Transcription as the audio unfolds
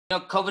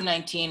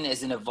COVID-19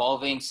 is an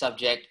evolving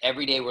subject.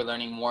 Every day we're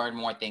learning more and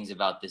more things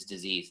about this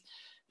disease.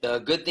 The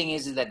good thing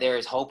is that there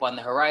is hope on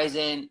the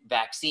horizon,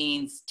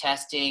 vaccines,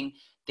 testing,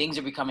 things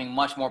are becoming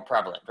much more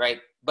prevalent, right?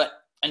 But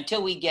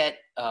until we get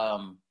a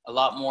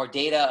lot more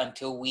data,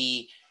 until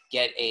we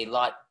get a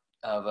lot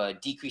of a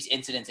decreased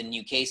incidence in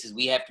new cases,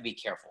 we have to be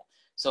careful.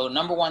 So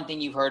number one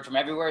thing you've heard from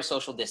everywhere is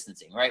social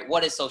distancing, right?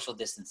 What is social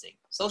distancing?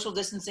 Social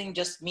distancing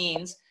just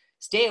means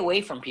stay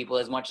away from people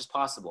as much as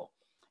possible.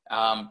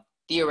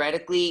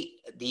 Theoretically,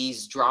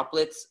 these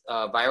droplets,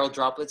 viral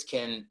droplets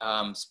can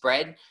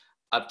spread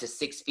up to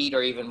 6 feet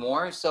or even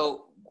more.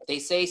 So they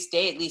say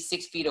stay at least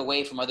 6 feet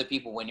away from other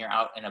people when you're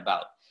out and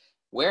about.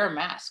 Wear a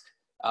mask.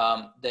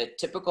 The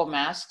typical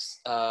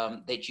masks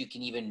that you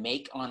can even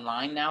make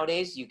online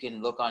nowadays, you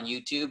can look on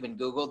YouTube and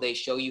Google, they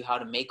show you how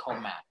to make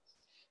home masks.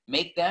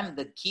 Make them.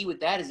 The key with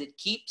that is it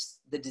keeps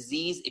the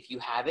disease, if you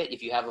have it,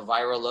 if you have a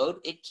viral load,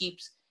 it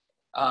keeps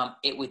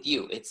it with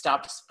you. It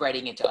stops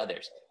spreading it to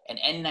others. An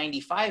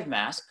N95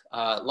 mask,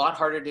 a lot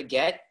harder to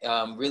get,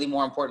 really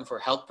more important for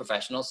health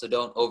professionals, so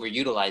don't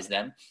overutilize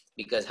them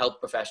because health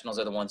professionals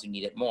are the ones who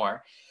need it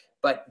more.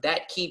 But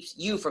that keeps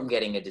you from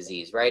getting a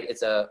disease, right?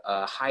 It's a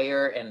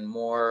higher and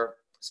more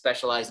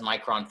specialized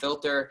micron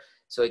filter,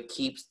 so it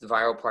keeps the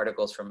viral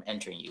particles from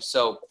entering you.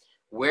 So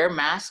wear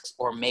masks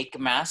or make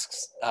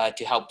masks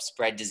to help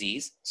spread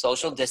disease,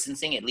 social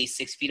distancing at least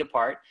 6 feet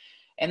apart,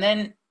 and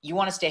then you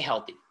want to stay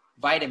healthy.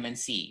 Vitamin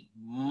C,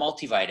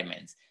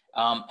 multivitamins,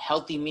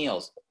 healthy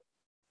meals,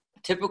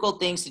 typical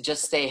things to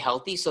just stay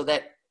healthy so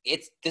that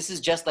this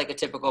is just like a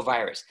typical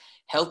virus.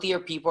 Healthier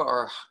people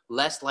are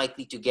less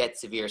likely to get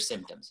severe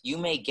symptoms. You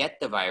may get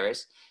the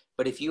virus,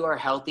 but if you are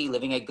healthy,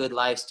 living a good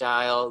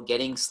lifestyle,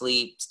 getting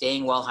sleep,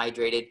 staying well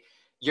hydrated,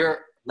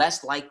 you're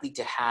less likely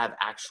to have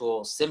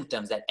actual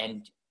symptoms that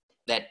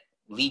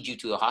lead you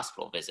to a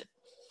hospital visit.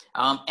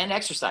 And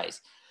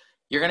exercise.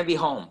 You're going to be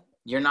home.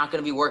 You're not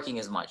going to be working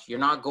as much. You're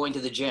not going to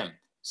the gym.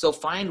 So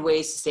find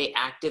ways to stay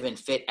active and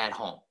fit at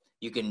home.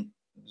 You can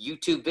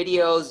YouTube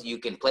videos, you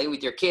can play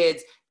with your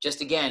kids.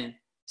 Just again,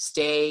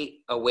 stay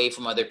away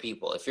from other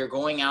people. If you're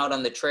going out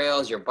on the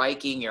trails, you're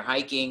biking, you're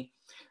hiking,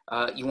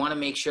 you want to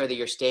make sure that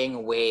you're staying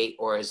away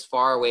or as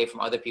far away from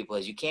other people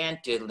as you can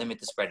to limit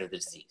the spread of the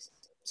disease.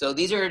 So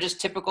these are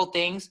just typical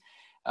things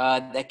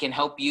that can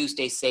help you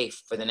stay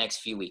safe for the next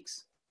few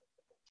weeks.